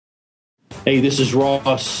Hey, this is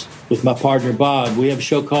Ross with my partner Bob. We have a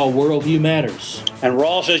show called Worldview Matters. And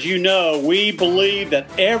Ross, as you know, we believe that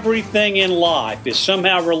everything in life is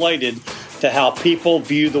somehow related to how people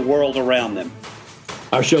view the world around them.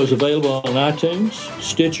 Our show is available on iTunes,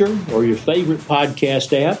 Stitcher, or your favorite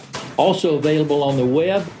podcast app. Also available on the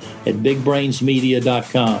web at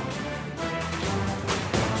bigbrainsmedia.com.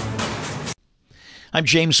 I'm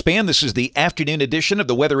James Spann. This is the afternoon edition of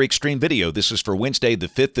the Weather Xtreme video. This is for Wednesday, the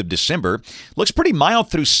 5th of December. Looks pretty mild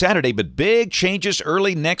through Saturday, but big changes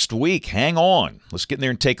early next week. Hang on. Let's get in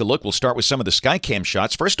there and take a look. We'll start with some of the Skycam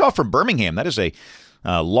shots. First off, from Birmingham, that is a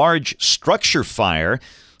large structure fire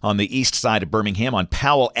on the east side of Birmingham on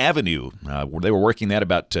Powell Avenue. They were working that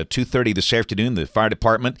about 2:30 this afternoon. The fire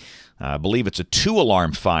department, I believe it's a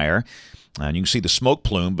 2-alarm fire. And you can see the smoke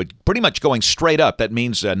plume, but pretty much going straight up. That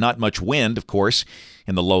means not much wind, of course,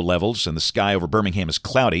 in the low levels, and the sky over Birmingham is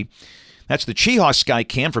cloudy. That's the Chehaw Sky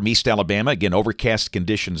Cam from East Alabama. Again, overcast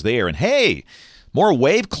conditions there. And hey, more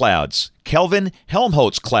wave clouds, Kelvin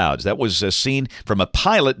Helmholtz clouds. That was seen from a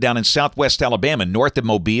pilot down in southwest Alabama, north of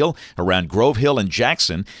Mobile, around Grove Hill and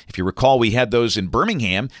Jackson. If you recall, we had those in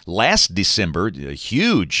Birmingham last December.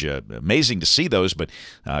 Huge, amazing to see those, but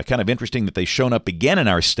kind of interesting that they've shown up again in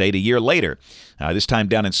our state a year later. This time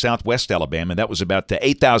down in southwest Alabama. That was about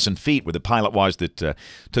 8,000 feet where the pilot was that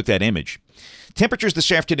took that image. Temperatures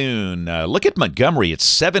this afternoon. Look at Montgomery. It's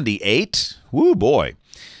 78. Woo, boy.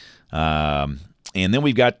 And then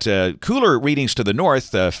we've got cooler readings to the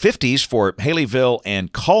north, 50s for Haleyville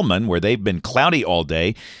and Cullman, where they've been cloudy all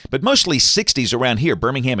day, but mostly 60s around here.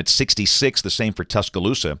 Birmingham at 66, the same for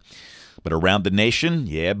Tuscaloosa. But around the nation,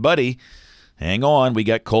 yeah, buddy, hang on. We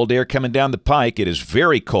got cold air coming down the pike. It is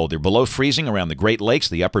very cold. They're below freezing around the Great Lakes,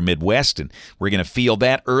 the upper Midwest, and we're going to feel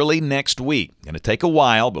that early next week. Going to take a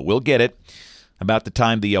while, but we'll get it about the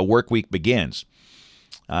time the work week begins.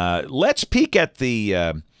 Let's peek at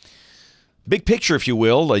the big picture, if you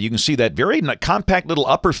will. You can see that very compact little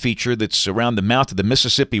upper feature that's around the mouth of the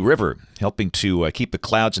Mississippi River, helping to keep the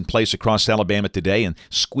clouds in place across Alabama today and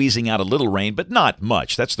squeezing out a little rain, but not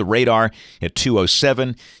much. That's the radar at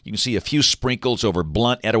 207. You can see a few sprinkles over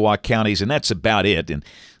Blount, Etowah counties, and that's about it. And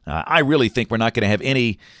I really think we're not going to have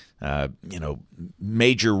any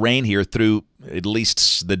major rain here through at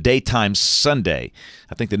least the daytime Sunday.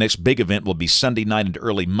 I think the next big event will be Sunday night into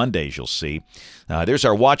early Monday, as you'll see. There's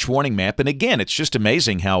our watch warning map. And again, it's just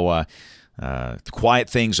amazing how quiet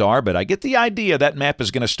things are. But I get the idea that map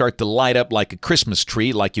is going to start to light up like a Christmas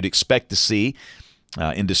tree, like you'd expect to see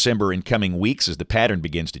in December and coming weeks as the pattern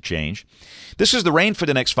begins to change. This is the rain for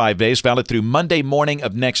the next 5 days, valid through Monday morning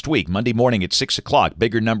of next week. Monday morning at 6 o'clock.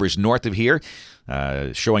 Bigger numbers north of here,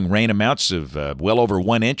 showing rain amounts of well over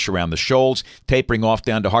 1 inch around the shoals, tapering off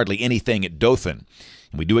down to hardly anything at Dothan.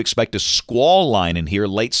 And we do expect a squall line in here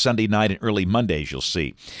late Sunday night and early Monday, as you'll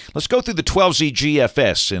see. Let's go through the 12Z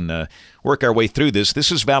GFS and work our way through this.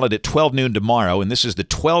 This is valid at 12 noon tomorrow, and this is the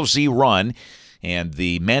 12Z run. And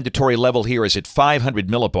the mandatory level here is at 500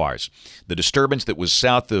 millibars. The disturbance that was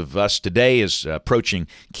south of us today is approaching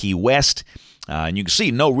Key West. And you can see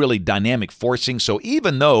no really dynamic forcing. So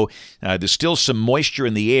even though there's still some moisture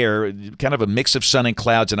in the air, kind of a mix of sun and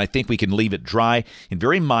clouds, and I think we can leave it dry and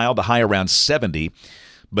very mild, the high around 70.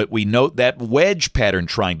 But we note that wedge pattern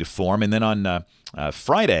trying to form. And then on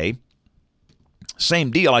Friday,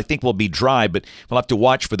 same deal. I think we'll be dry, but we'll have to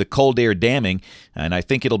watch for the cold air damming, and I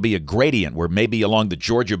think it'll be a gradient where maybe along the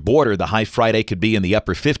Georgia border, the high Friday could be in the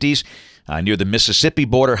upper 50s. Near the Mississippi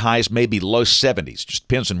border, highs may be low 70s. Just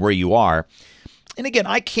depends on where you are. And again,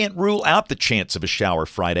 I can't rule out the chance of a shower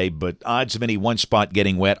Friday, but odds of any one spot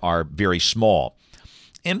getting wet are very small.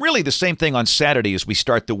 And really the same thing on Saturday as we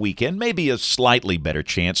start the weekend. Maybe a slightly better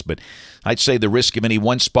chance, but I'd say the risk of any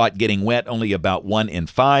one spot getting wet, only about 1 in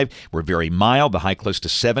 5. We're very mild, the high close to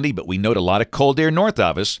 70, but we note a lot of cold air north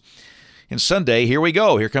of us. And Sunday, here we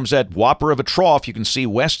go. Here comes that whopper of a trough you can see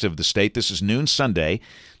west of the state. This is noon Sunday.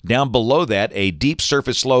 Down below that, a deep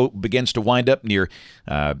surface low begins to wind up near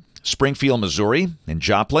Springfield, Missouri, and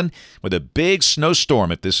Joplin, with a big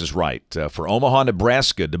snowstorm, if this is right, for Omaha,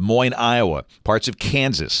 Nebraska, Des Moines, Iowa, parts of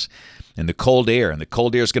Kansas, and the cold air. And the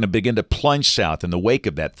cold air is going to begin to plunge south in the wake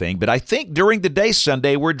of that thing. But I think during the day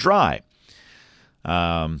Sunday, we're dry.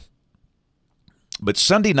 But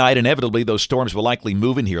Sunday night, inevitably, those storms will likely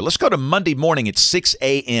move in here. Let's go to Monday morning at 6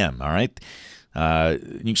 a.m., all right?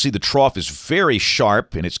 You can see the trough is very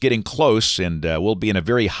sharp, and it's getting close, and we'll be in a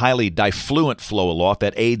very highly diffluent flow aloft.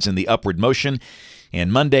 That aids in the upward motion.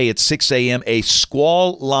 And Monday at 6 a.m., a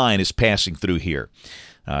squall line is passing through here.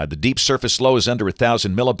 The deep surface low is under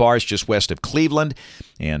 1,000 millibars just west of Cleveland,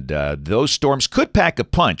 and those storms could pack a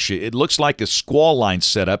punch. It looks like a squall line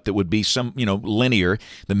setup that would be some, linear.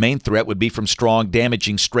 The main threat would be from strong,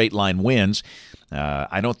 damaging straight-line winds.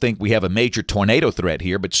 I don't think we have a major tornado threat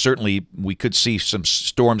here, but certainly we could see some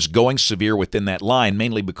storms going severe within that line,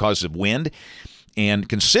 mainly because of wind. And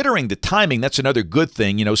considering the timing, that's another good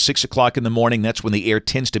thing. 6 o'clock in the morning, that's when the air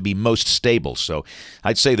tends to be most stable. So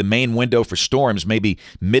I'd say the main window for storms may be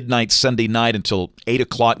midnight Sunday night until 8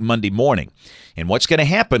 o'clock Monday morning. And what's going to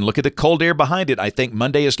happen? Look at the cold air behind it. I think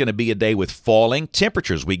Monday is going to be a day with falling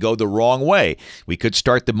temperatures. We go the wrong way. We could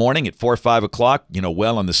start the morning at 4 or 5 o'clock,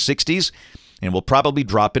 well in the 60s, and we'll probably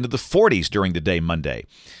drop into the 40s during the day Monday.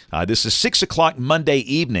 This is 6 o'clock Monday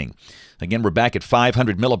evening. Again, we're back at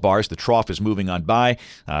 500 millibars. The trough is moving on by.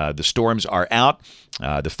 The storms are out.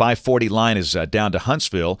 The 540 line is down to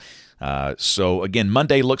Huntsville. So, again,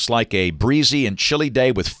 Monday looks like a breezy and chilly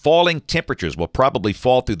day with falling temperatures. Will probably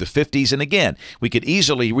fall through the 50s. And, again, we could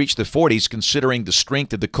easily reach the 40s considering the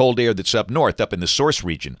strength of the cold air that's up north, up in the source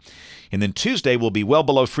region. And then Tuesday will be well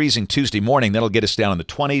below freezing Tuesday morning. That'll get us down in the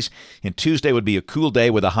 20s. And Tuesday would be a cool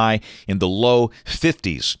day with a high in the low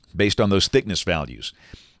 50s based on those thickness values.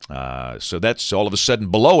 So that's all of a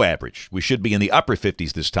sudden below average. We should be in the upper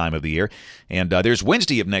 50s this time of the year. And there's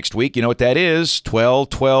Wednesday of next week. You know what that is? 12,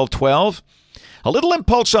 12, 12. A little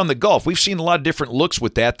impulse on the Gulf. We've seen a lot of different looks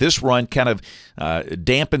with that. This run kind of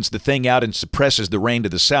dampens the thing out and suppresses the rain to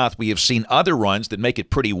the south. We have seen other runs that make it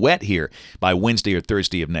pretty wet here by Wednesday or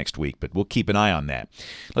Thursday of next week, but we'll keep an eye on that.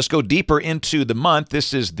 Let's go deeper into the month.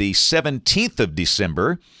 This is the 17th of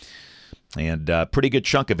December. And a pretty good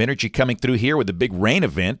chunk of energy coming through here with a big rain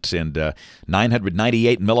event and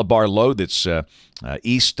 998 millibar low that's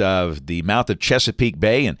east of the mouth of Chesapeake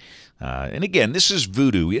Bay. And again, this is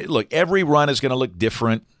voodoo. Look, every run is going to look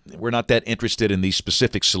different. We're not that interested in these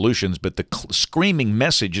specific solutions, but the screaming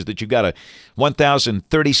message is that you've got a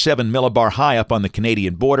 1,037 millibar high up on the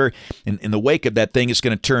Canadian border. And in the wake of that thing, it's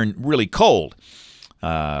going to turn really cold.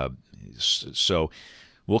 So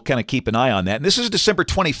we'll kind of keep an eye on that. And this is December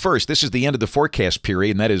 21st. This is the end of the forecast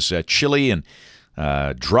period, and that is chilly and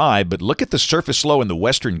dry. But look at the surface low in the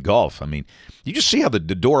western Gulf. I mean, you just see how the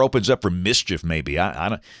door opens up for mischief, maybe.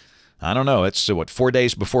 I don't know. It's, 4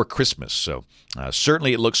 days before Christmas. So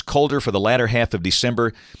certainly it looks colder for the latter half of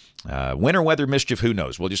December. Winter weather mischief, who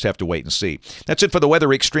knows? We'll just have to wait and see. That's it for the Weather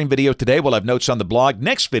Xtreme video today. We'll have notes on the blog.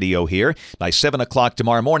 Next video here by 7 o'clock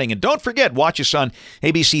tomorrow morning. And don't forget, watch us on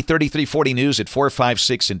ABC 3340 News at 4, 5,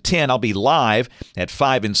 6, and 10. I'll be live at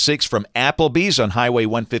 5 and 6 from Applebee's on Highway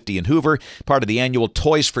 150 in Hoover, part of the annual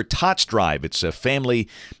Toys for Tots Drive. It's a family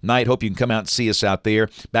night. Hope you can come out and see us out there.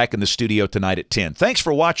 Back in the studio tonight at 10. Thanks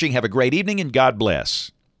for watching. Have a great evening, and God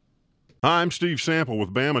bless. Hi, I'm Steve Sample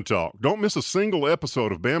with Bama Talk. Don't miss a single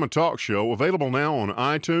episode of Bama Talk Show, available now on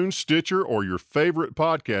iTunes, Stitcher, or your favorite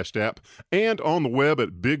podcast app, and on the web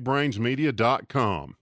at bigbrainsmedia.com.